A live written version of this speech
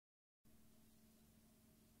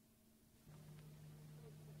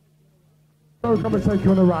Don't come and take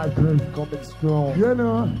you on the ride, crew. Coming strong. You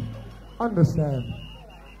know, understand.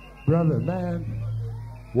 Brother, man.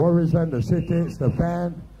 Warriors and the city, it's the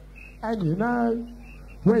band. And you know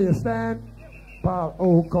where you stand. Paul,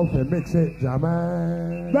 oh, coffee, mix it,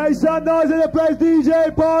 Jaman. Make some noise in the place,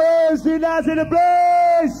 DJ Paul. See that's in the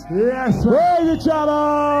place. Yes, sir. Where's the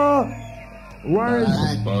trouble? Where is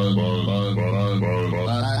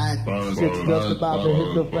Shit's just about to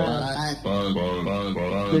hit the fan.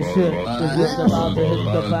 The shit is just about to hit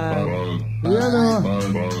the fan. You know.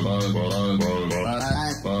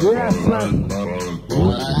 Yes, man.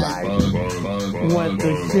 When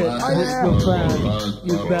the shit hits the fan,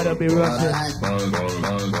 you better be rushing.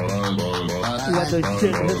 When the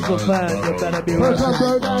shit hits the fan, you better be rushing.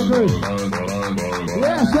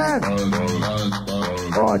 Yes, man.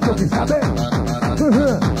 Oh, Chucky, stop it.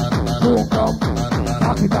 Don't come.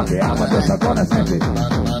 Taki, I'm just gonna send it.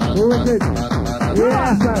 Wicked.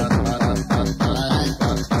 Yes, man.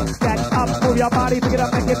 Get up, move your body, pick it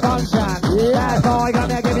up, make it function. Yes, boy,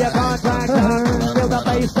 gonna give you a contract. Feel the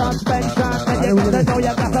bass suspension, and you gotta know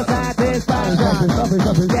you got the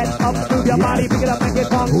satisfaction. Get up, move your body, pick it up, make it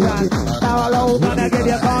function. Now low, gonna give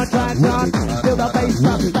you a contract. Feel the bass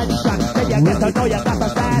suspension, and you get to know you got the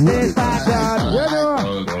satisfaction.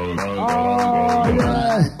 Oh,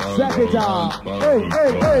 yeah. Second job. Hey.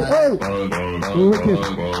 Wicked.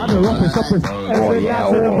 I'm the roughest uppers. Oh, yeah.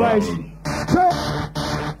 In the place.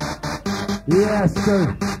 Yes, sir.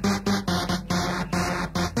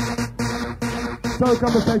 So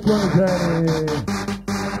come and take you on a journey.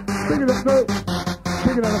 Pick it up, no.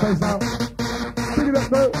 Pick it up the face now. Pick it up,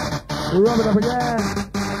 no. Rub it up again.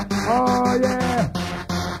 Oh, yeah.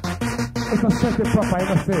 It's a second proper, I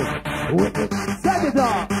must say. Wicked. Second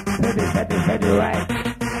job. Set it right.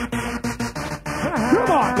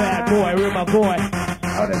 Come on, bad boy, with my boy.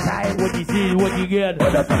 On the side. What you see, what you get.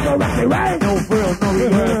 What the fuck, right? No frills, no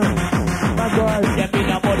regret. My boy. Get me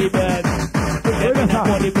that body bag. Get me that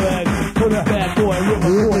body bag. Bad boy, with my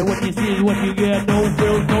boy. What you see, what you get. No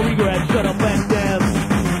frills, no regret. Shut up and dance.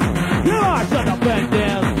 Yeah, shut up and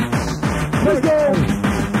dance. Let's go.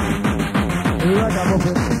 Like I'm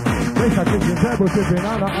open. Race a kitchen, table tipping, on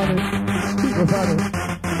it. People's on it.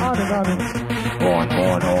 On it. On.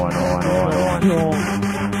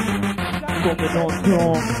 Going on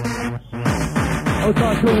strong. Oh,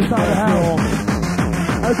 talk to inside the house.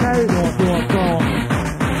 Okay. Strong.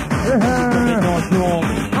 Going on strong.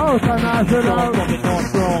 Oh, so nice and out. Going on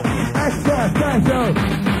strong. Extra special.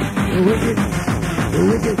 Wicked.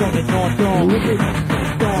 Going on strong. Wicked.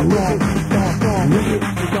 Strong. Wicked.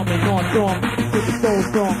 Going on strong. It's so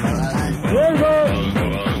strong. Here we go.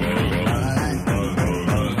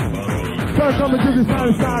 So come and do the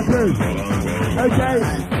sound crew. Okay,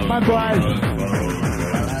 my boys.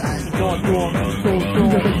 So strong.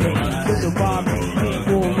 With the vibe, can't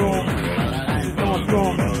go wrong.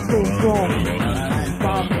 So strong.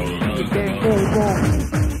 Vibe, you can't go wrong.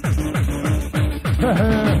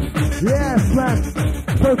 Yes, man.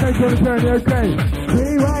 So thanks for the journey, okay.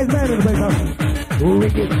 3 wise men in the place.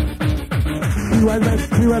 Wicked. 3 wise men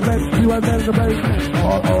in the place.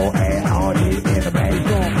 R-O-A-R-D in the place.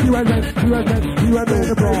 3 wise men in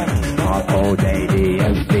the place.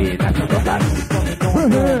 R-O-J-D-S-D, that's a good one.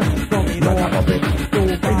 Look up it.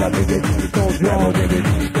 Finger digit. Yellow digit.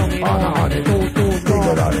 On it.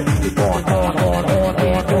 Finger on it.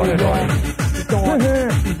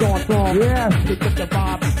 On. Yes.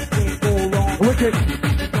 Wicked.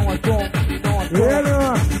 Yeah.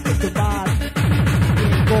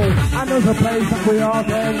 I know the place that we all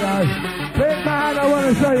can go. Big man, I want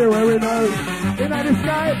to show you where we know. In the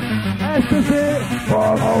sky, ecstasy.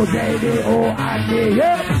 R-O-J-D-O-I-D.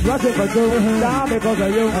 Yeah. Rushing for you. Down because of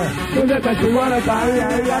you. You said that you want to buy me. I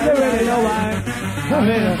don't really know why.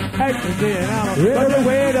 Ecstasy and I'm on the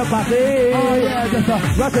way to party. Oh yeah, just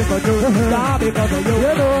rushing for you. Down because of you.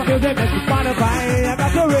 You said that you want to buy me. I got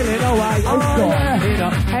to really know why. Oh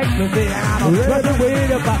yeah. Ecstasy and I'm on the way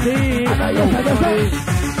to party.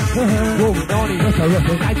 Moving on, nice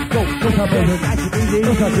go, nice and easy.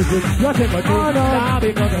 Rushing for you. Down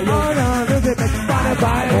because of you. You said that you want to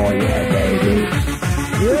buy me. Oh yeah, baby.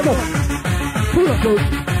 Yeah, pull up, dude.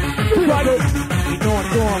 You got it. You know I'm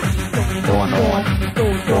going. On.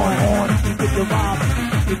 You get the vibe.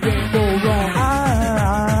 You can't go wrong.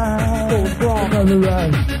 Go strong. Another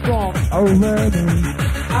ride. Strong. Over me.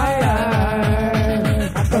 I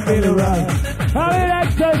can feel it right. I'm in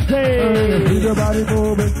ecstasy. Feel your body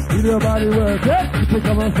moving. Feel your body working. You pick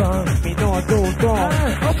up a song. Me know I'm so strong.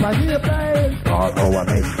 Up I hear babe. All over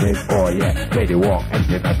me. Oh yeah. Lady walk and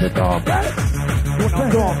sit at the door. When I'm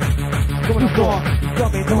strong. Coming on strong,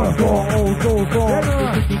 coming on strong, oh so strong.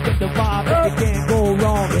 You get the vibe and you can't go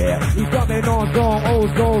wrong. Yeah, he's coming on strong, oh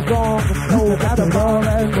so strong. You can have it all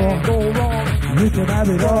and more. Go wrong. You can have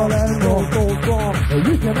it all and more. So strong.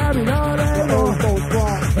 You can have it all and more. So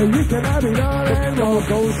strong. You can have it all and more.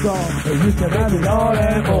 So strong. You can have it all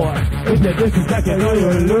and more. If you disrespect it,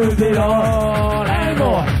 you'll lose it all and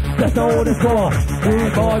more. Just hold the score.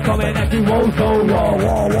 Big boy coming at you, oh so raw,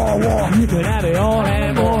 war. You can have it all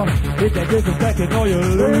and more. If you disrespect it, you'll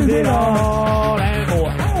lose it all and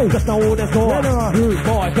more. Just hold the score. Big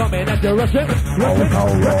boy coming at you, rushing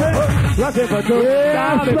for two.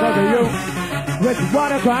 Now because of you. When you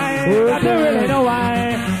wanna cry, I don't really know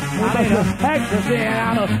why. I'm in a ecstasy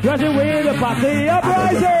and I'm rushing with the party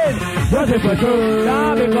uprising. Rushing for two,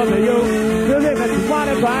 now because of you. When you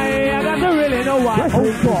wanna cry, I don't really know why.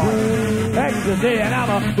 Oh boy, ecstasy and I'm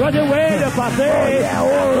rushing with the party.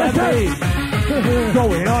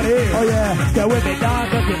 Going on here, oh yeah. Get with me down,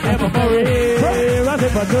 cause you never worry. Rushing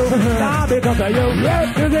for two, now because of you.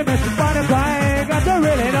 When you wanna cry, I don't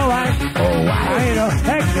really know why. Oh, I ain't no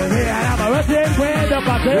ecstasy and I'm rushing with the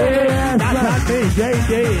party. That's not me,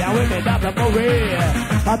 JD. I'm with me, that's a movie.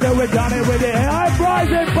 I do with Johnny with the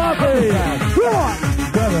uprising party. Come on.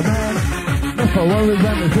 Brother man, that's for worries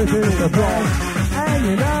when the city in the floor. And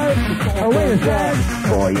you know, away is dead.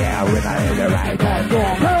 Oh yeah, we're not in the right hand.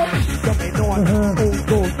 Coming on, oh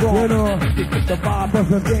so strong. You know, you get the vibe, but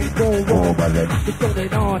the can't go wrong. It's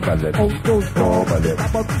going on, oh so strong.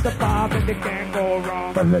 I'm up the vibe and it can't go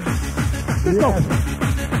wrong. Let's go.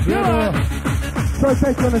 You know, so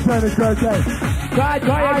take on the turn of birthday. Try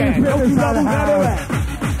again. Don't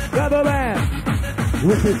Rubber band.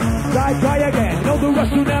 Try again. No, the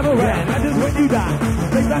rush you never ran. That is when you die.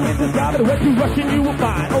 Take back in the sky, but when you rushing, you will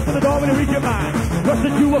find. Open the door when you reach your mind. Rush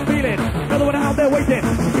that you were feeling. Another one out there waiting.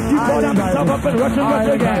 If you fall down, yourself up and rush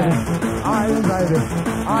again. I anxiety.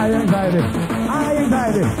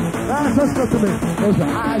 That's what's good to me. Those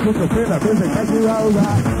are eyes with the feeling of music take you over.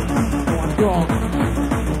 Strong.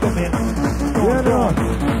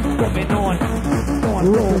 Coming on.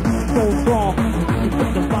 So strong. You put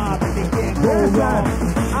the vibe and it can't go wrong.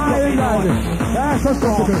 That's what's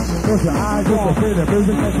good to me. Those are eyes with the feeling of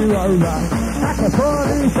music take you over. I can pull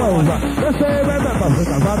these over. Let's say remember,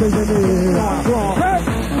 because I'm in the strong.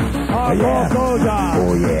 Hardcore soldier.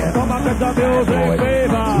 Oh yeah. Come on, get the music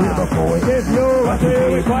fever. If you want to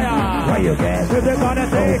require, why you get? Music gonna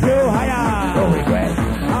take you higher. No regret.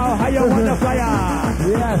 How high you want to fly?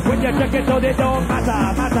 Yes. When you check it, so they don't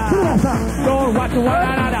matter. Don't watch one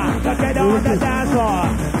another. Just get on the dance floor.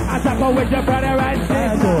 I talk with your brother and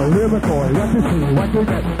sister. Lyrical, what you see, what you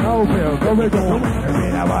get. No feel, go. Put him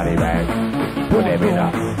in a body bag. Put him in a.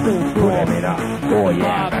 Oh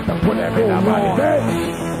yeah, got to put him in a body bag.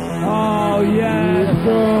 Oh yes,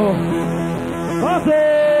 bro. Party!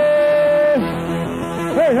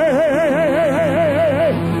 Hey.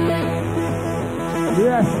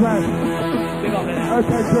 Yes, man. Big up in that.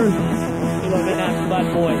 Okay, Bruce. Big up in that, bad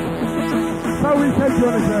boy. So we take you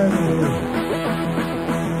on a journey.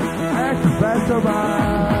 Special man.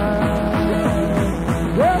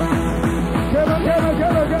 Yep. Come on.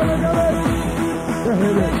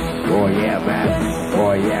 Oh yeah, man.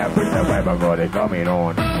 Oh yeah, bring the weapon, bro. They coming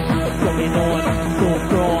on. Coming on, so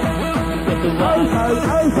strong. Get the vibe,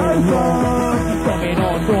 so strong. Coming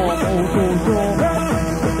on, strong, oh so strong.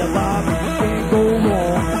 Get the vibe, can't go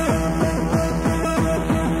wrong.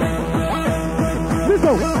 Let's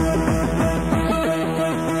go.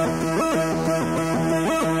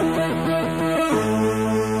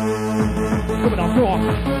 Coming on, strong.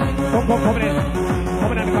 Coming in.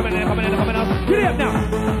 Coming out. Get up now.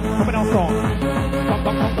 Coming out strong.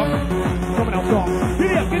 Coming out strong.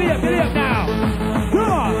 Get up now.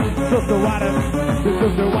 Come on. Just the water.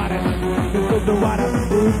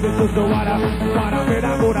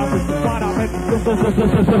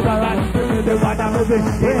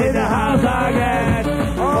 In the house again.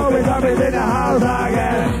 Always up in the house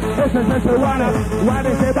again. This is the water. Why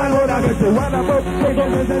they say that water? This is water.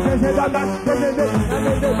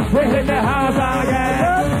 We're in the house again.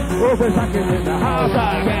 Always back in the house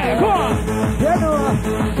again. Come on. You know,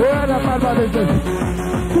 we're the man of this.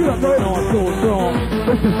 So strong.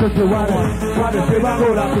 This is just the water. Water, say that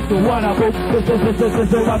water. This is the water. This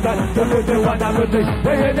is the water.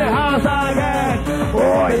 We're in the house again.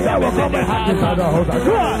 Oh, yeah, we're in the house again.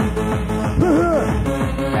 Come on.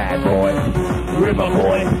 Bad boy, river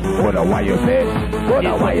boy, what a why you say, what a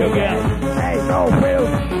why you get, ain't no pills,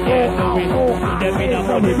 ain't no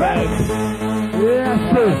money back. Yes,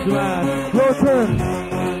 man. Your turn.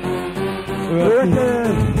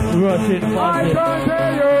 Russian I party. can't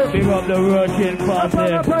tell you. Big up the Russian party.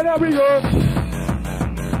 There we go.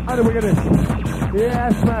 How do we get this?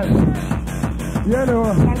 Yes, man. You know,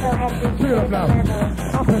 pick it up now.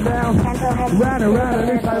 Up and down, round and round, and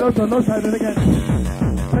inside, outside, no side, and again.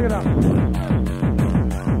 Check it out.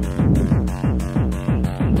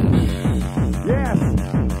 Yes.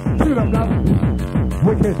 Pick it up now.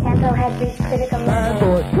 Wicked. Bad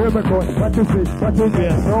boy, where am I going? What you see? What you see?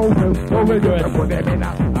 No, no, we're good. Put them in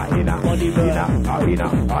ahina, oh, yeah,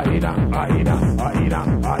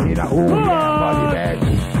 body bag.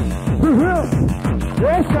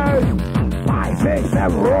 Yes, guys. 5, 6,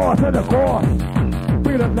 7, roar to the core.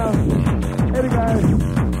 Pick it up now. Hey, guys.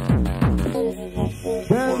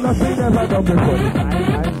 There's nothing ever done before this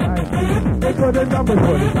time. They couldn't done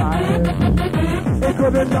before this time. They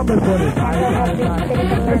couldn't done before this time.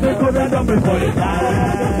 They couldn't done before this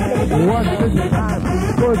time. One city time,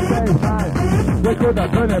 good day time. They could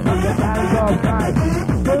have done it, but the time's off time.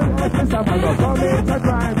 Good essence, I'm gonna come into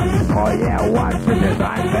crime. Oh yeah, one city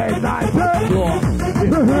time, day time.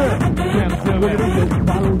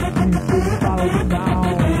 Follow me down.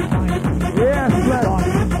 Yes, let's.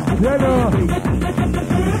 You know.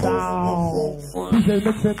 DJ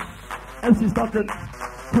mixing, MC Stockton,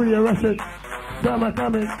 pretty arrested. Some are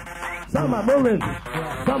coming, some are moving,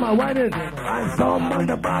 some are whining, and some on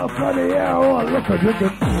the balcony, yeah, oh, look at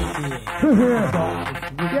drinking. You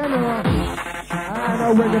know, I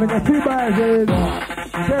know we're gonna get 2 bars in.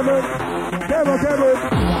 Kevin.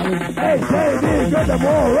 Hey, JD, get them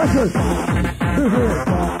all Russians.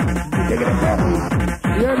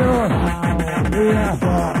 You know, yeah,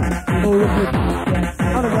 oh, look at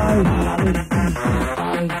other guys.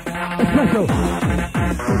 Special.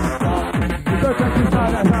 Don't take this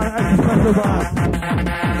side, that's not an extra special vibe.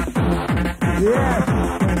 Yes.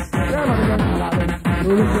 Come on again.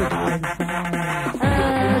 Listen.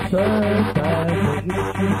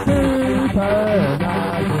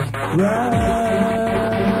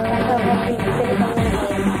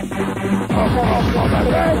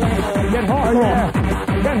 Get hardcore.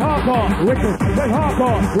 Get hardcore. Wicked. Get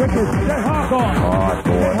hardcore. Wicked. Get hardcore.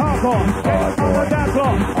 Get hardcore. Get on the dance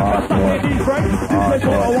floor. Just stuck in these breaks. This is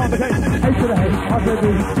what I want to take. A to the H. R to the D.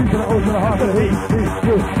 C to the O to the heart to the E. E.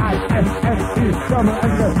 U. I. S. S. E. Double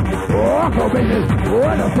S. Oh, go business.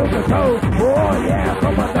 What a foot to toe. Oh, yeah.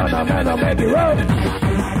 Come on down the man on baby road.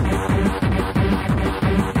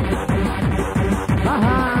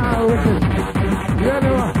 Haha. Wicked. You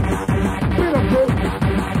know. Feel them good.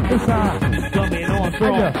 This side.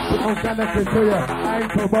 I'm connected to you,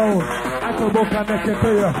 ankle bone connected to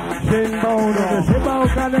you, shin bone and the hip bone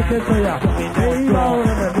connected to you, knee bone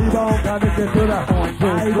and the knee bone connected to the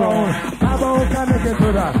thigh bone connected to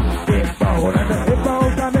the hip bone and the hip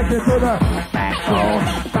bone connected to the backbone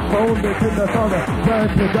between the shoulder, turn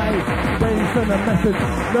today, things in the message,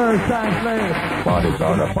 nerves translate, bodies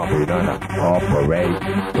on the puppy done operate,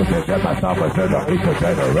 you can get myself a center, it's a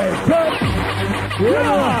generation.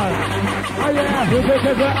 Yeah! Oh yeah, you take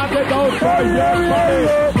it at the dose for your body.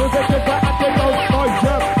 You take it at the dose for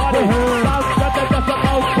your body. Sounds better just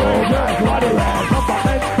about for your body. Come on,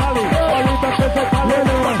 mentally, only the physically,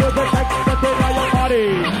 but the text that in your body.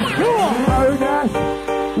 Oh gosh,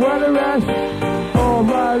 what a rush! Oh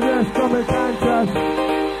my wrist, coming contrast.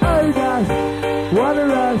 Oh gosh, what a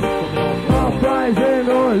rush! Uprising,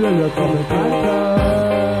 oh you're coming contrast.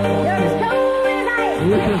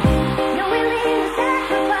 You're so nice.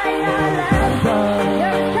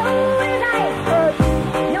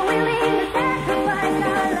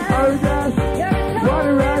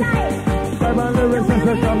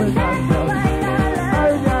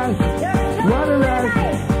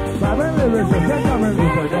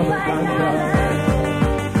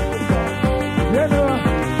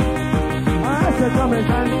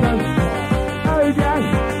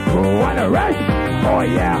 What a rush! Oh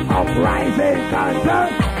yeah, uprising concert!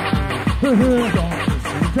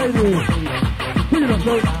 JD, pick it up,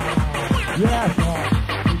 folks. Yes.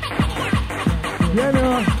 You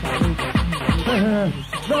know.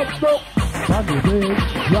 Nope. Robbie big,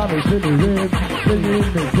 Robbie to the rib, singing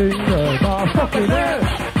the singer, fucking there.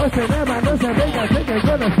 Listen, them, I know some big, I think they're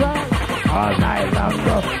gonna try. All night long,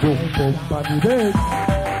 boom, Robbie big.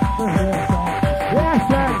 Yes,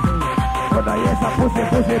 sir. But I yes, I pussy,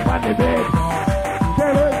 Robbie big.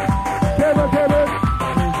 Kevin.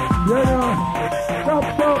 You know. Nope.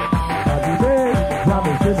 Robbie big,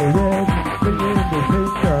 Robbie to the rib, singing the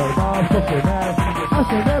singer, fucking there.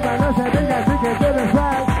 Listen, them, I know some big, I think they're gonna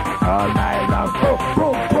try. All night long,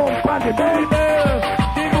 boom, party belly bell.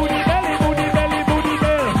 The booty belly.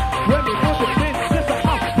 When we put the pin, just a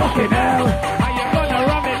fucking hell. Are you gonna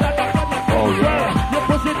run me like a fucking? Oh yeah. You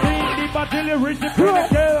push it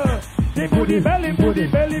booty belly, booty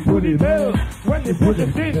belly, booty belly. When you put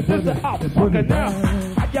it in, there's a up, fucking now.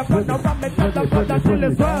 You put the rum and the butter till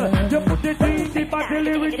it's well. You put it in the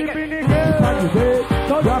bottle with the vinegar.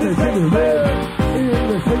 Drop it to the bed. In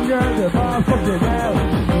the finger, the bar fucking hell.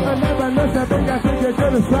 I never looked at thing, I think it's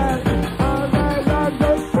gonna sweat. All night long, go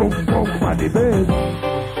boom, boom, body bed.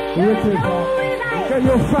 Richard, get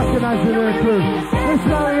your fucking eyes in there, crew. It's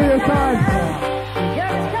not your time.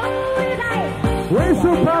 We're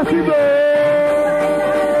so possible.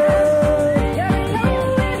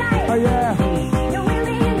 Oh yeah.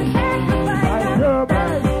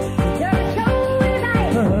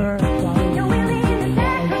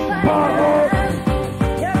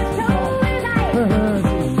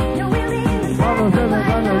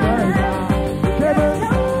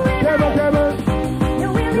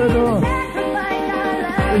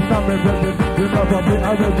 You love of the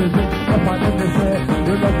other music, up on in the set,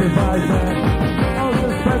 you love the vibes, man. All the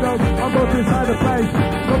spread out, I'm both inside the place.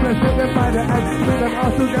 Come and sit them by the edge, bring them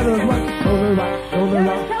all together as one. Over the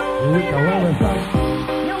rock, we can wear the sun.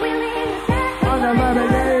 On the ladder,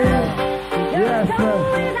 yeah. Yes, man.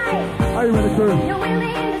 Are you ready, crew?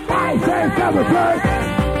 I say seven, first.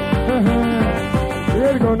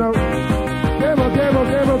 Here we go now.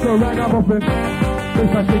 Cable, go right up open. This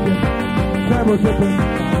I think it. Cable tipping.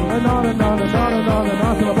 And on and on and on and on and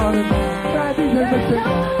on to the morning. That DJ mixing.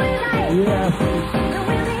 Yes.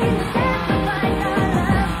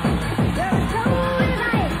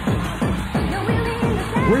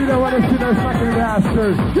 We don't want to see those fucking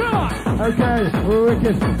bastards. Okay, we're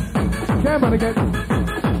wicked. Come on again.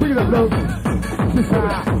 Bring it up, low.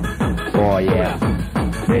 Oh yeah.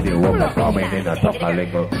 Video of the coming in a soccer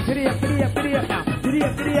lingo. Giddy up now. Giddy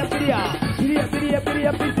up,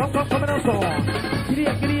 please come on song. Giddy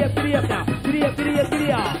up now.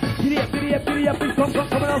 Giddy up, please come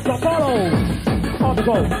on song. Follow. On the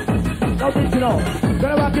go. No digital.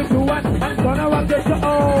 Gonna rock it to one. I'm gonna rock it to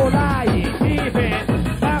all night. Even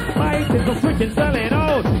backbiting, so switching, selling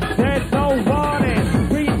out. There's no warning.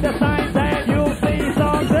 Read the signs and you'll see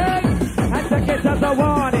something. And take it as a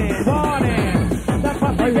warning. That's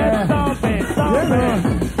what we get something.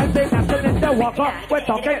 And they have to let them walk up. We're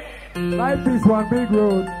talking. Life is one big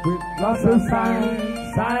road with lots of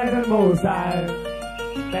signs, side and more side.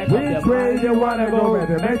 Which way you wanna go,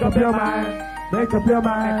 better make up your mind. Make up your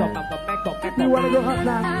mind. You wanna go up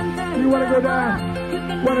now? You wanna go down?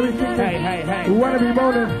 Wanna be kicking? Hey. You wanna be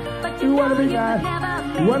moaning? You wanna be mad?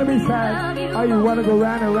 You wanna be sad? Or you wanna go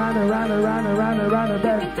round and round and round and round and round and round and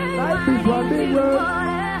back? Life is one big road,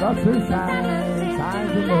 lots of signs,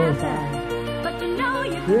 signs and more signs.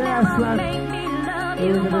 Yes, man.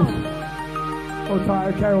 Here look at this. Oh,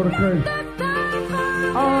 tired, carry the crew.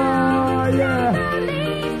 Oh, yeah.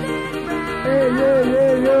 Hey,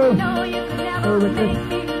 yeah. Oh, look at this.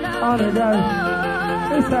 On it goes.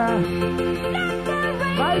 This time.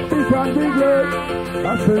 Life is one big road.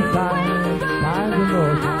 Lots of signs, signs and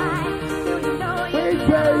more signs. Which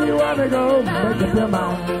way you wanna go? Make up your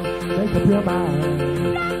mind. Make up your mind.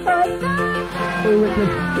 Oh, look at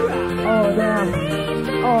this. Oh, damn.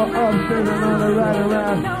 All upstairs and on the right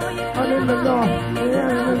around. I'm in the north,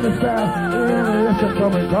 yeah, in the south, yeah, yes, I'm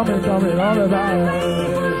coming all about it.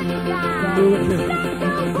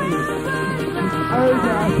 Oh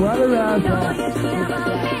gosh, what a ride.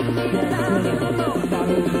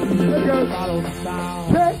 Let's go.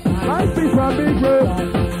 Check, life is one big road.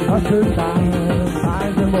 Lots of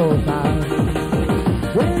signs and more signs.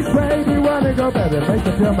 Which way do you wanna go, baby? Make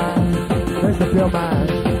up your mind.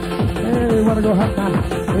 Hey, you wanna go hot now?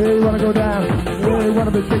 Hey, you wanna go down? Hey, you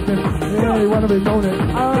wanna be kicking? Hey, you wanna be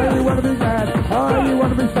moaning? Oh, you wanna be mad? Oh, you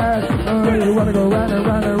wanna be sad? Oh, you wanna go round and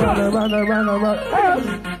round and round and round and round and round.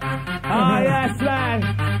 Oh, yes, man.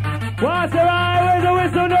 What's the ride? Where's the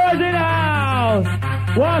whistle noise in the house?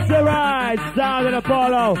 What's the ride? Sound of the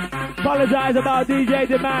polo. Apologize about DJ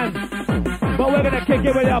demand, but we're gonna kick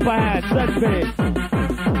it with the upper hand. Let's finish.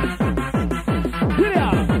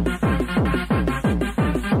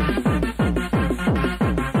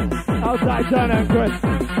 Outside Turner and Chris.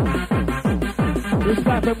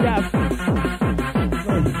 Respect from Gav.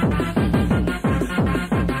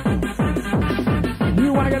 You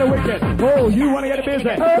wanna get a wicked? Oh, you wanna get a busy?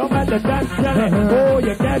 Don't let the dance tell it. Oh,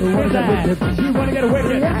 you get busy. You wanna get a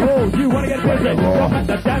wicked? Oh, you wanna get busy? Don't let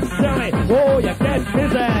the dance tell it. Oh, you get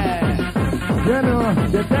busy. You know,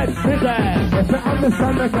 you get busy. If you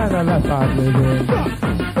understand the kind of life I'm living,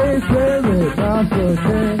 it's really not so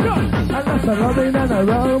thing. And that's a loving and a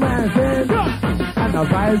romancing. And a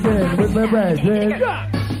vibing with my brethren.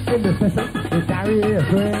 In the session, we carry a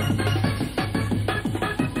friend.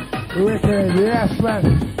 Wicked, yes, man.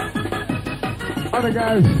 Other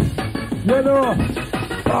guys, You know,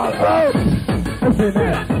 listen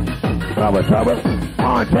that. Trouble,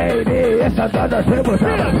 on TV, it's another triple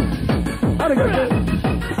trouble. How to get it?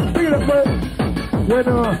 Bring it up, bro. You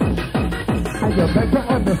know, and you better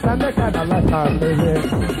understand the kind of life I'm living.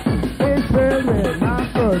 It's really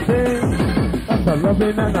not good thing. That's a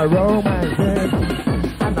loving and a romancing.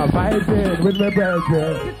 And a vibing with my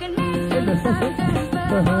brethren. In the session.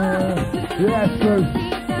 Yes, true.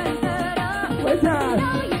 Wait down.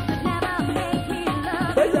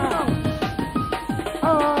 Wait down.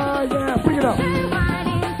 Oh, yeah, bring it up.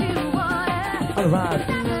 All right.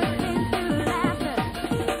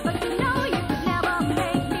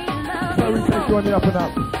 So we take you on the up and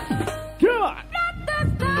up.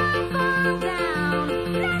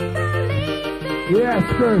 Yes,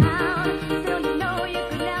 true.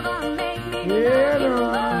 Yeah, no.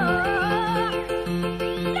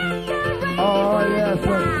 Oh, yes,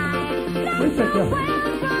 right. We take you.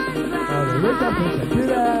 Oh, we take you.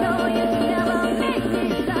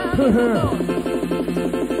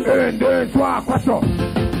 Un, deux, trois, quatre.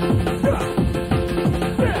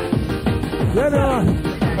 Yeah, no.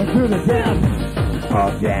 Do the jam. Oh,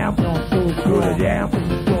 jam. Do the jam.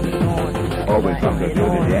 Always come to do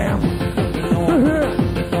the jam.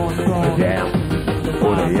 The jam. Do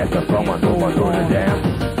the yes, the from one, do the jam.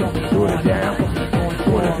 Do the jam.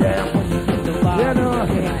 Do the jam. Yeah, no.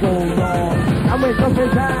 I'm in coffee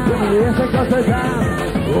time. Yes, I got the jam.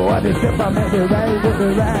 Oh, I just step up at the rain with the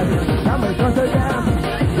rap. I'm in coffee time.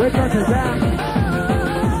 We got the jam.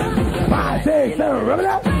 5, 6, 7, remember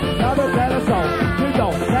that? Double better song. You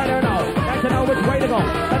don't let her know. Got to know which way to go.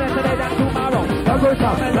 But then today, that's tomorrow. Don't go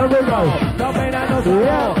stop, don't go go. Don't pay that no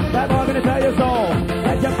tomorrow. That boy gonna tell your soul.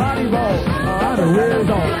 Let your body roll. On the real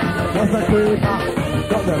zone. What's the creeper?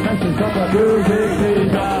 Got the message from the music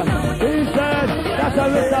teacher. He said, that's a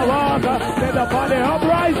little walker. There's a party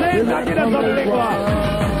uprising. Now get us some lingua.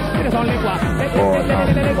 Get us on lingua.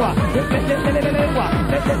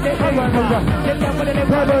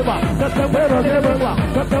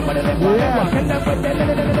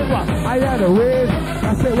 I had a win.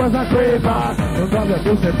 I said, was a creeper. From the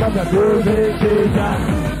music teacher.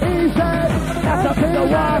 He said, that's a little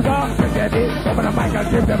walker. Forget it. Some of the mic, I'll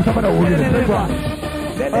give them some of the wicked.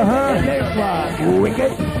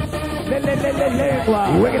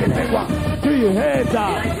 Wicked lingua. Do your heads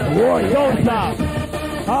up. Don't stop.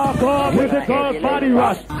 Hardcore music called Body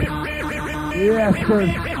Rush. Yes, sir.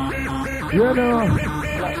 You know,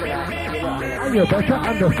 and you better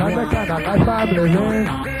understand the kind of life I'm living.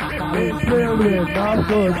 It's filled with not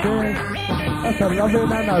good things. That's a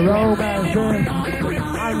loving and a romancing.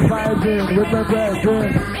 I'm vibing with my brethren.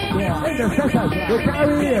 Yeah, in the session, we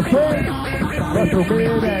carry a thing. But to me,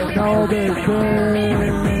 there's no big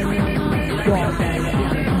thing.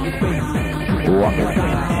 Walking,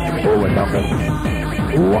 over talking.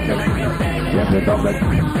 Walking, yes, we're talking.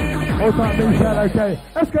 All time being said, okay.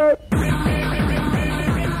 Let's go.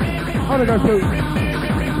 On the go, too.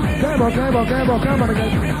 Come on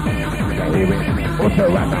again. Okay, here we also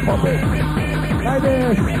wrap up on this. Like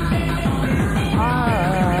this.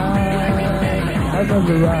 I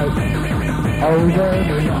never rise. Over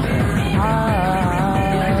me. I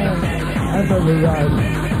never rise.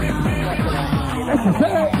 That's the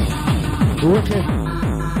thing. Wicked.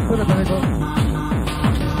 Put it back.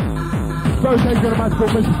 So take your match for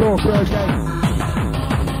Mr. Dorker, okay?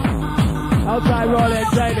 Outside rolling,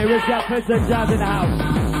 Jamie, we've got Mr. Jazz in the house.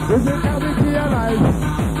 Is it how we realize?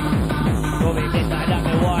 Will be midnight at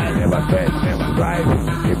the wire. Never said, never tried.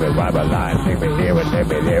 Keep it right alive. Take me here and let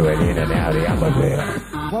me there and in and out the atmosphere.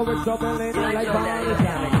 Well, we're trouble in it like Bonnie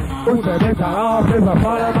County. Who's the better off if I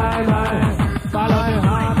follow my mind? Follow me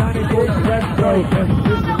hard, honey, put the rest broken.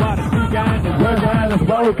 This is what it's began, the words are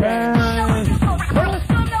spoken.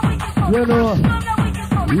 You know,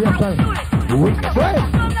 yes, sir. We can play.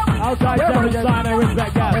 Outside, Jerry, sign and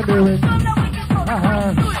respect that. Baby,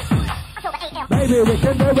 we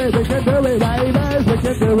can do it, baby. We can do it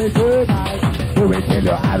tonight. Do it till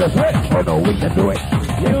you're out of sweat. Oh, no, we can do it.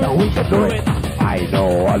 Yes, no, we can do it. I know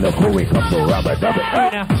all the cool we come to rubber dub it. Do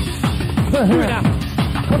it now. Do it now.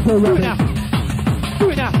 Come to rubber. Do it now. Do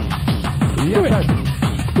it now. Yes, sir.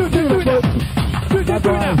 Do it now. Do it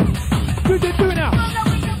now.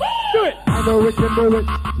 Do it! I know we can do it.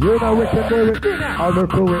 You know we can do it. I'll look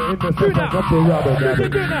cool in the session. Come to rubber dub it. We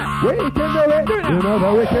can do it. You know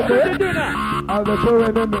that we can do it. I'll look cool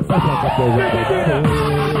in the session. Come to rubber dub it.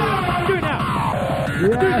 Do it now. Do it now.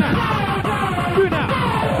 Do it now. Do it now.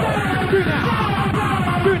 Do it now.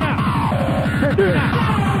 Do it now. Do it now.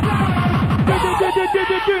 Do it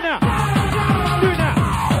now. Do it now.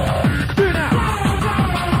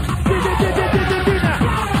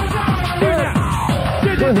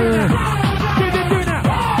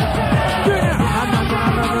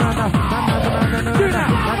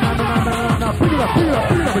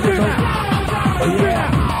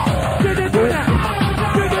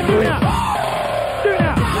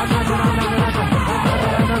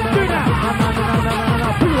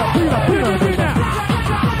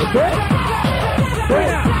 We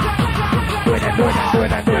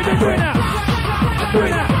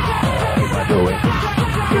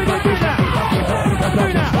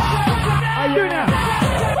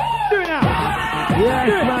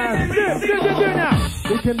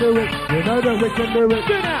can do it. You know that we can do it.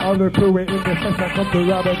 All the crew in the session come to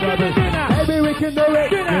rob it. Maybe we can do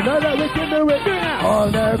it. You know that we can do it. All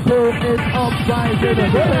the crew is uprising.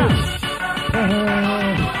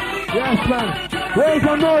 Yes, man. Where's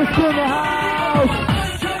the noise crew in the house?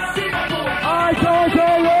 I don't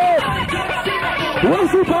know it.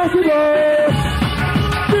 What's it possible?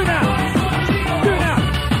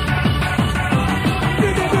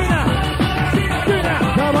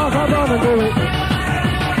 Come on and do it.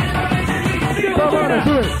 Come on and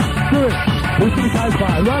do it. We see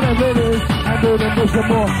sci-fi. Run and rivers and do them with some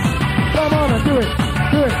more. Come on and do it.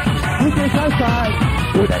 We see sci-fi.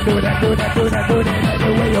 Do that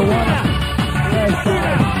any way you wanna. Left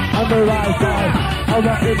side, on the right side.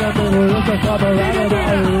 Over in the middle, it's a cover right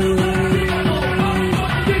about.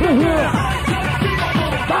 We're here.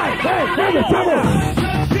 Bye, never trouble.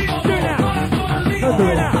 Let's do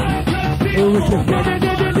it.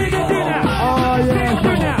 Oh, yes.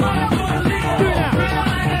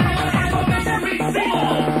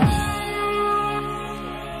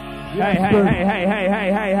 Hey.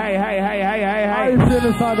 How you feel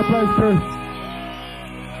inside the place, Chris?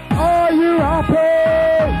 Are you happy?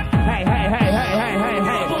 Hey.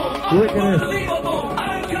 Wickedness.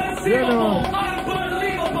 You know.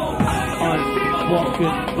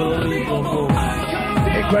 Unfucking believable.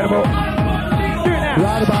 Incredible.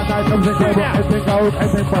 Right about night comes incredible. Anything goes,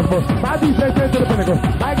 anything possible. My DJ says to the pinnacle.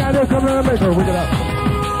 I got this coming in the maker. Wake it up.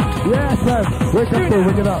 Yes, man. Wake up,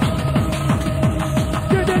 wake it up.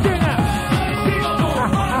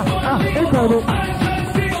 Incredible.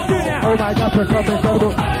 Oh my God, we're coming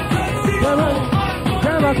incredible. Come on.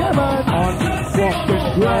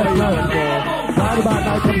 Unfucking believable. Right about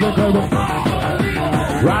night comes incredible.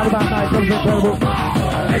 Right about night comes incredible.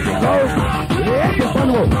 Anything goes. Yeah, it's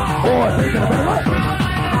incredible. Oh, it's incredible.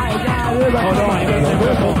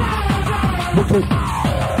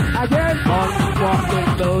 Again, unfucking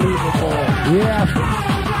believable. Yes.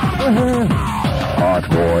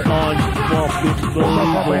 Hardcore. Unfucking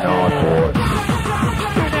believable.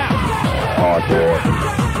 Hardcore.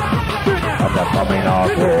 I'm not coming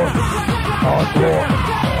hardcore. Hardcore.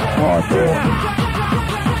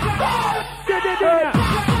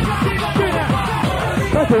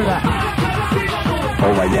 Let's do that.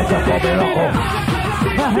 Oh, yes, I'm coming hardcore.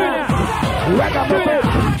 Rack up the bit.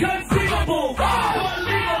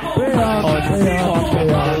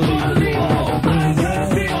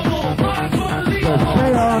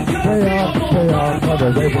 Stay on, for the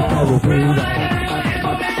way we can do that.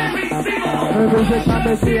 Every time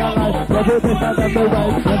they see our life, every time they the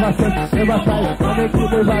right, never sit, never fight, and they keep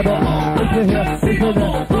the Bible. If you're here, if you're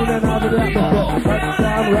there, in and out of the atmosphere,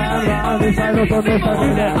 touchdown, round, inside of the nation,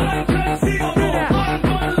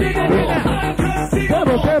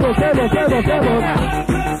 Table.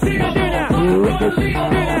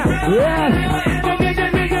 Yes.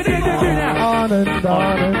 On and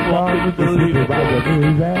with the leader by the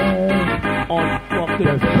music. On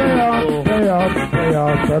fucking stay on,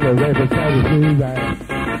 so the river can do that.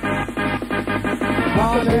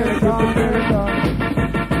 On and on.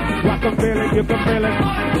 I can feel it, you can feel it.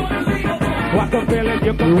 I can feel it,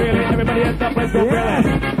 you can feel it. Everybody in the place can feel it.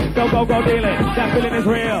 Go, deal it. That feeling is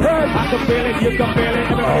real. I can feel it, you can feel it.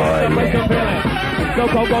 Everybody in the place can feel it. Go,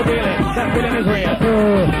 deal it. That feeling is real.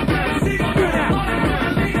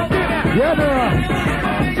 Yeah, bro.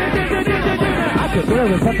 I can feel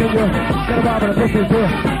it. Something good. Get about it. Push it through.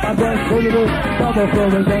 My brain's fully loose. Double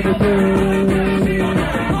flowing down the tube.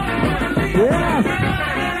 Yes.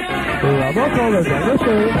 I'm not calling that.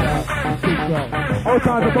 Listen. All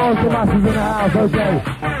kinds of balls to masses in the house, okay?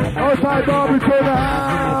 All kinds of armies in the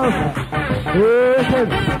house. Listen.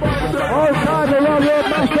 All kinds of rubber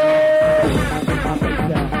masses.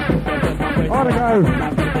 On the go.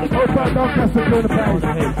 All kinds of custom to the page.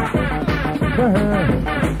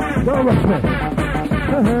 Don't rush me.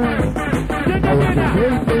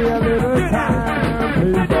 Give me a little time.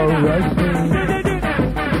 Please don't rush me.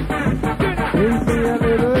 Give me a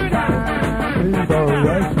little time. Please don't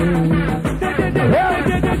rush me.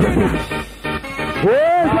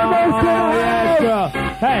 Where's the motion?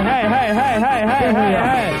 Hey.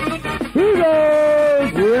 He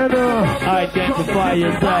goes. Identify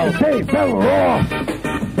yourself.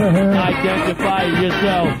 Identify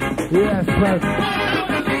yourself. Yes, friend.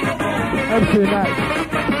 MC Night.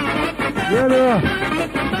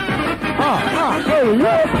 Hey,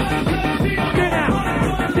 yeah.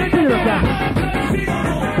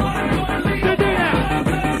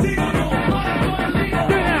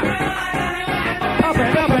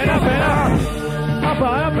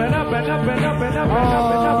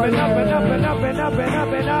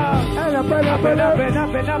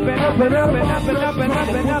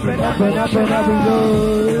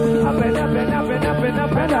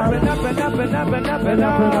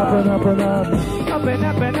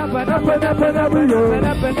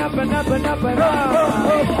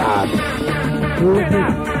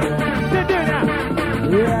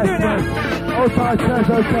 Yes, man. Outside says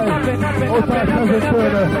okay. Outside says it's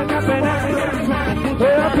good.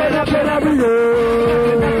 Up and up and up and go.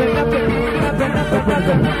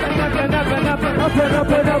 Up and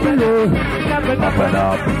up and up and up and go. Up and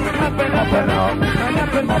up, up and up, up and up,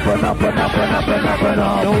 up and up and up and up and up and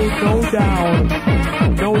up. No down,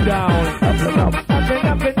 no down. Up and up, up and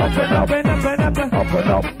up and up and up and up and up and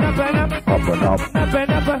up, up and up, up and up, up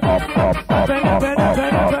and up, up and up, up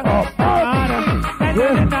and up, up.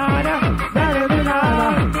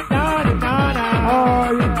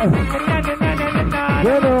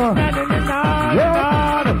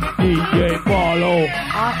 DJ follow.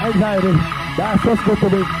 Anxiety. That's what's good to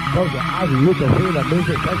me. Those are eyes you can feel the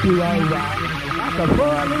music. Thank you all right. That's a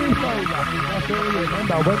funny song. That's all you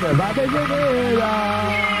remember when the vibe is in it.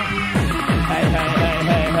 Hey, hey, hey,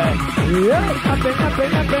 hey, hey. Yeah. Up and up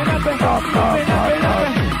and up and up and up and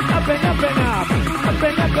up and up and up. Up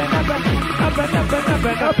and up and up and up and up and up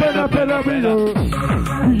and up and up and up and up.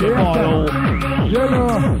 DJ follow.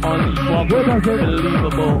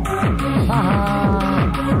 Unbelievable.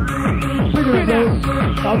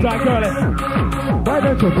 Outside curling. Right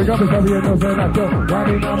there, pick up his heavy and no say that.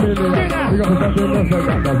 Running on me, pick up his heavy and no say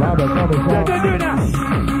that. The vibe is coming from.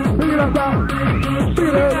 Pick it up now. Pick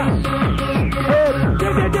it up.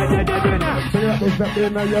 Pick up his heavy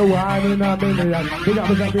and you're whining on me. Pick up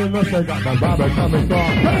his heavy and no say that. The vibe is coming from.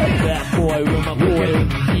 That boy with my boy.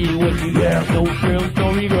 See what you get. No thrills, no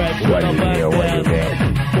regrets. What you get.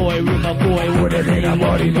 Boy with my boy. Put it in a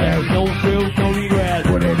body bag. No thrills, no regrets.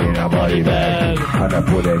 Put it in a body bag. And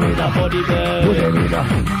put it in a body bag. Put it in a.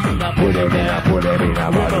 Put it in a. Put it in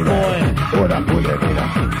a body bag. Put it in a.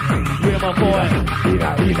 Real my boy.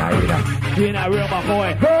 Ina. Real my boy.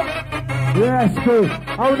 Yes, true. I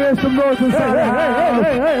want to hear some noise and say,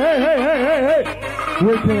 hey.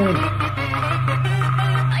 Wicked.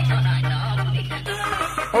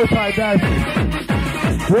 Outside dash.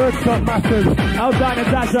 Workshop massive. Outside the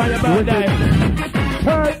dash on your birthday.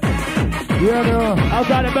 Hey. Yeah, no.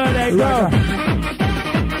 Outside the birthday, go.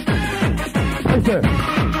 Listen.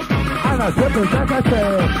 Anna, simple, like I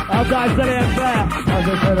said. Outside Sunny and Flair. As I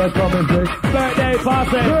said, that's coming, Jake. Birthday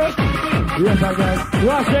party. Yes, I guess.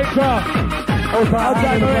 Rush and Cross.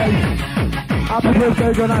 Outside Marie. Happy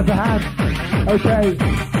birthday, going out to hand. Okay.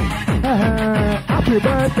 Happy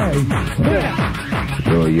birthday. Yeah.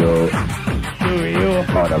 To you.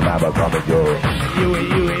 For the rapper coming through. You.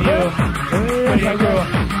 Birthday girl.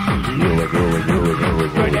 You.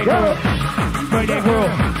 Birthday girl. Birthday girl.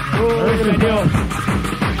 Birthday girl.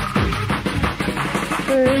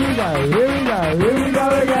 Here we go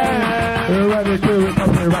again. We're ready to it,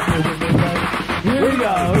 we're rocking with this thing. Here we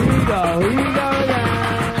go again.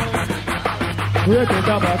 We're the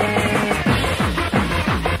double again.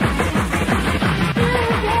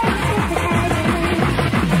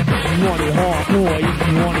 You want it hardcore, if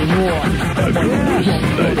you want it more.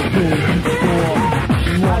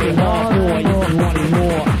 You want it hardcore, if you want it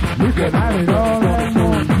more. You can have it all and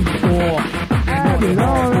more. Have it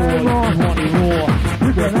all and more. You want it more.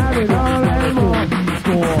 You can have it all and more.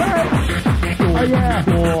 Oh yeah.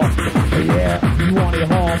 You want it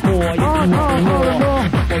hardcore, if you want it more.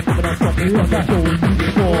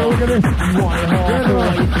 Look at this. You want it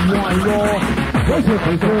hardcore, if you want it more. What's it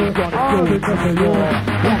for you? All because of you.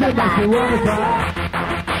 You can make it work out.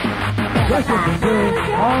 What's it for you?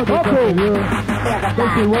 All because of you.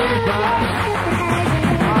 Make it work out.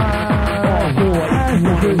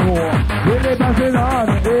 Really passing on.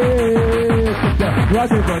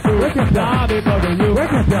 What is it? Look at that. Because of you.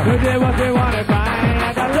 Look at that. Look at what they want to find.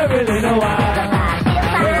 I don't really know why.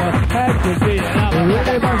 Have to see it.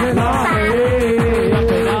 Really passing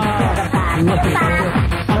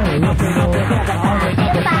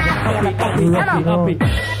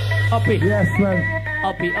Uppy. Yes, man.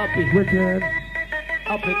 Uppy. Wicked.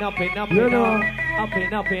 Up and up and up You and know. up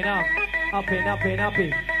and up and up. Up and up and up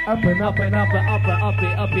and Up and up and up. up and up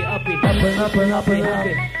and Up and up and up and up.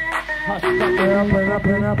 Hush, Up and up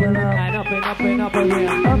and up and up. and up and up and up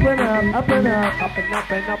again. Up and up, up and up. Up and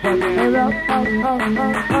up and up again. And up.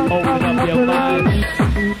 Open up your mind.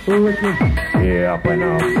 We're wicked. Yeah, up and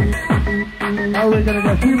up. Now we're gonna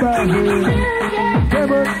get you back here.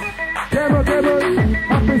 Camera.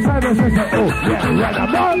 Up inside us and say, oh, yeah, right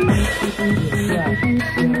up.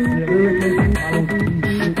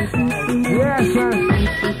 Yes,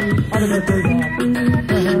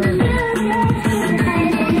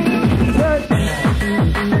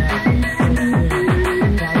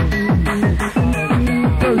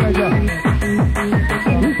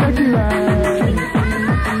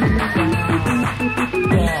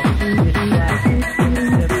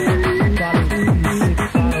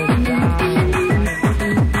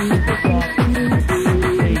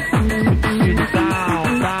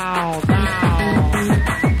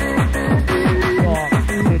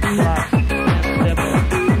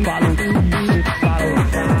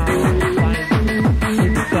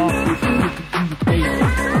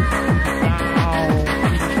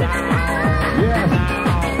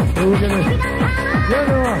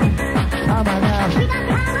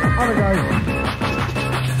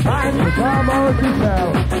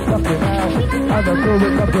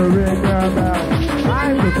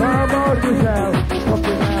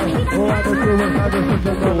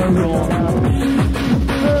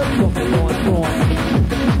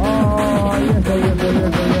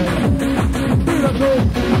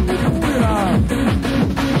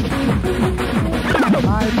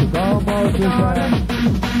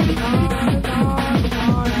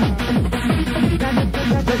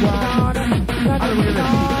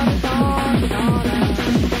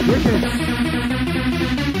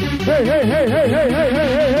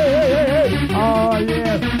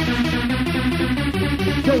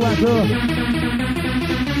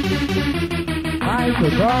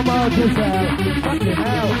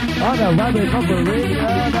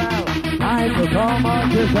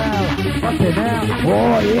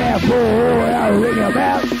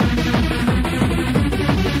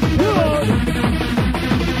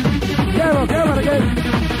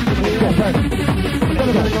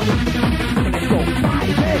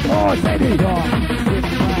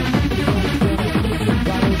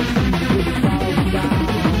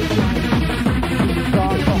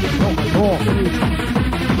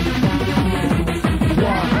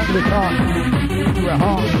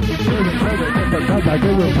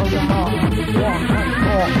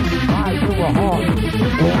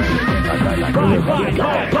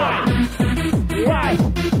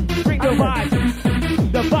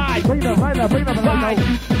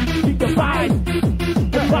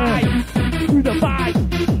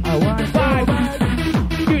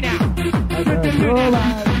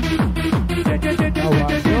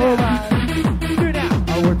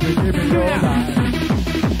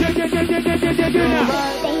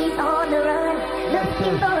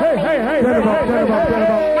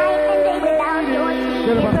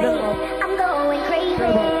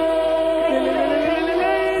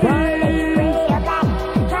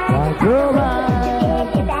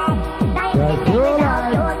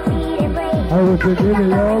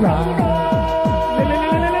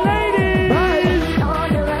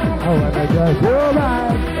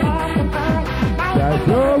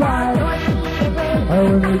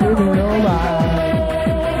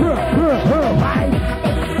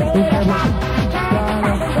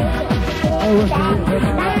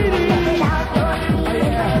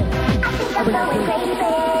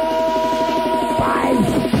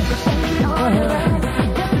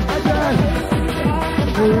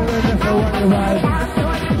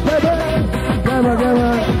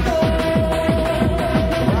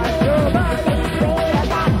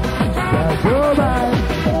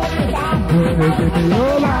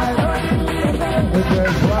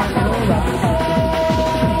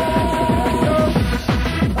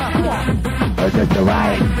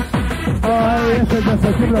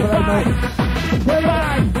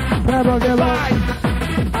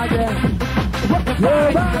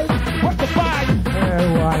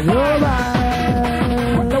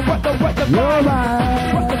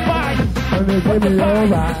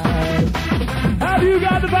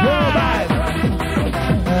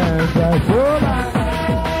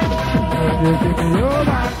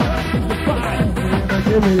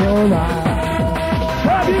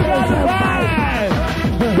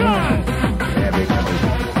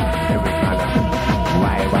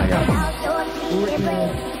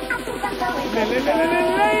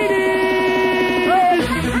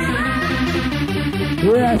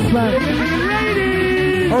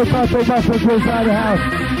 Inside the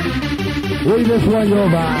house. We just want your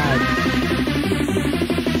vibe.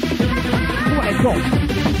 Let's go.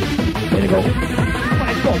 Let it go.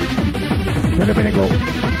 Let's go. Let it go.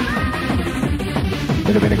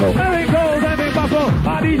 Let it go. There it goes, that big buffalo.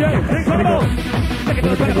 Our DJ, incredible. Let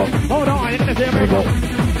it go. Hold on, let it go.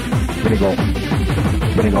 Let it go.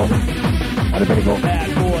 Let it go. Let it go.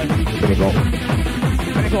 Bad boy. Let it go.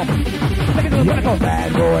 Let it cynical. Cynical, cynical.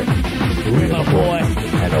 Bad boy. Rhythm boy.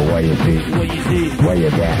 And the way you see. What you see. Where you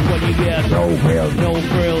got. What you get. No frills. No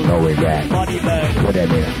frills. No regret. Body bag. Put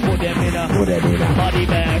them in. Put them in a. Put them in. Body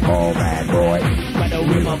bag. Oh, bad boy. By the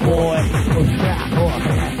rhythm boy. Oh, snap. Oh,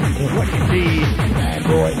 man. What you see. Bad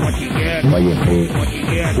boy. What you get. Where you see. What you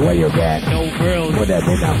get. Where you got. No frills. Put them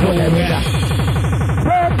in. Put them in.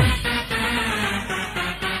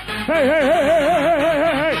 Hey, hey, hey, hey, hey, hey, hey,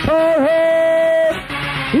 hey, hey, hey.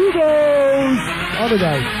 He goes. Other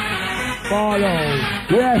guy. Follow.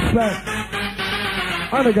 Yes, sir.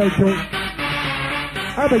 Other guy, too.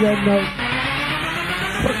 Other guy, no.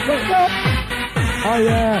 Oh,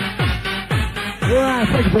 yeah. Yeah,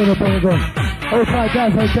 thank you for the burger. Okay,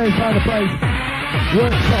 guys, okay, find the place.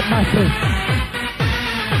 Workshop master.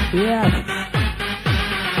 Yes.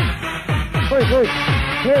 Wait. Hey,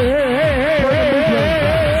 hey, hey, hey, hey, hey,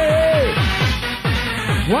 hey.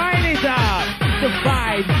 Wind it up. The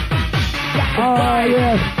vibe. Got the vibe.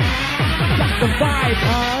 Yes. Got the vibe.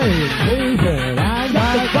 I'm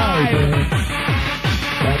the vibe.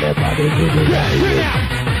 Everybody do the Turn right. out.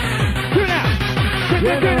 Turn out. Turn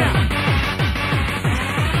out. Turn out.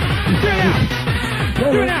 Turn out.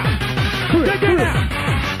 Turn out. Turn out.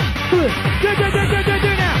 Turn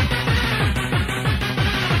out.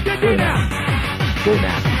 Turn out. Do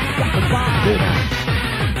that. Got the vibe. Do that.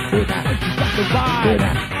 Do that. Got the Do vibe.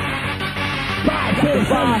 that. Five, six,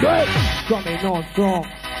 seven, good. Coming on strong,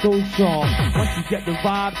 so strong. Once you get the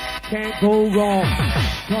vibe, can't go wrong.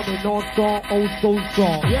 Coming on strong, oh so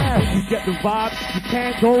strong. Yes. Once you get the vibe, you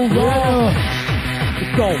can't go wrong. Yeah.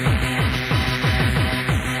 Let's go.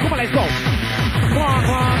 Come on, let's go. Come on,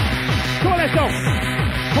 come on. Come on, let's go.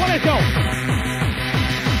 Come on, let's go.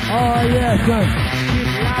 Oh, yes, son.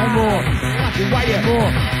 And more. Wire.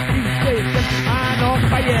 More. I'm on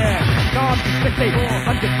fire. No, I'm 60.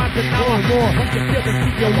 100 miles an hour. More. Once you feel the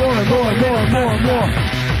beat, you're More.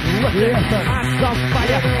 Yes, sir. I'm on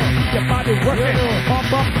fire. Keep your body working.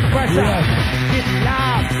 Pump up the pressure. Yes. Get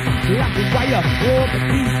loud. Like a wire. All the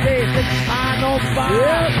DJs that I'm on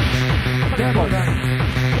fire. Come on, let's go.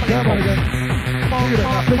 Come on, again. Come on, let's go.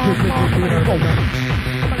 Come on, let's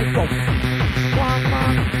go. Come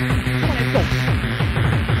on, let's go.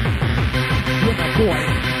 You're my boy.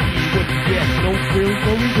 You wouldn't get no frills,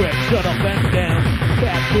 no regret. Shut up and down.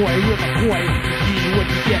 Bad boy, you're my boy. You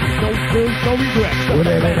wouldn't get no frills, no regret. Put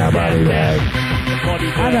them in a body bag. Body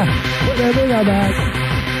Anna, bag. put them in a bag.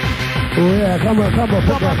 Oh, yeah, come on, put that.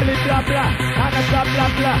 Probably blah blah, and a blah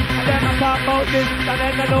blah blah. And then I talk about this, and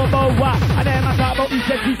then I know about what. And then I talk about he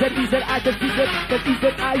said, I said, he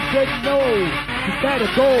said, I said no. You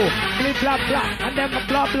better go, blah blah, and then I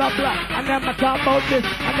blah blah blah. And then I talk about this,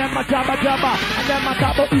 and then I jabba jabba. And then I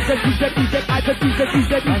talk about he said, I said,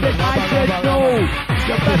 I said no.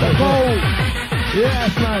 You better go.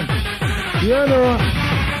 Yes, man. You know,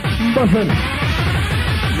 buzzing.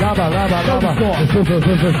 Lava.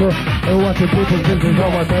 And what the people think is all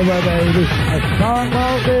whatever they do. And talk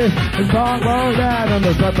about this, and talk about that. And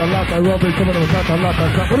there's not a lot of rubbish, some of them not a lot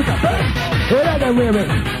of stuff. What is that? What are they wearing?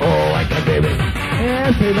 Oh, I can baby.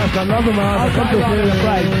 Yeah, see, that's a love, man. I'll try around in the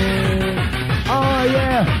place. Oh,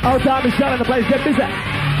 yeah. Outside the shot in the place, get busy.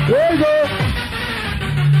 There you go.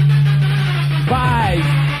 Vibe.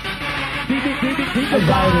 Keep the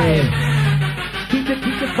vibe. Keep the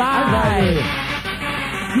vibe.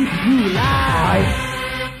 Keep you live.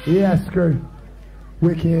 Yes, screw.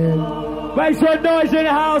 Wicked. Make some noise in the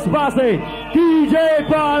house, bossy. DJ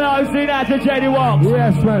Barlow, sing that to Jenny Walks.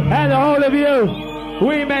 Yes, man. And the whole of you.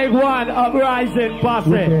 We make one uprising, bossy.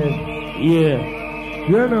 Wicked. Yeah.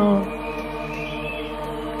 You know.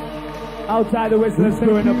 Outside the whistle and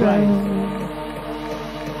screw in the place.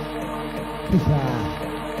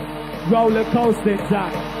 Roller coaster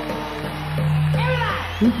time.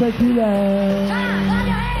 We take you there.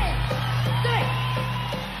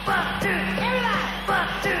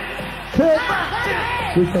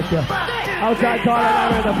 We take you. Outside, call it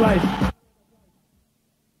out in the place.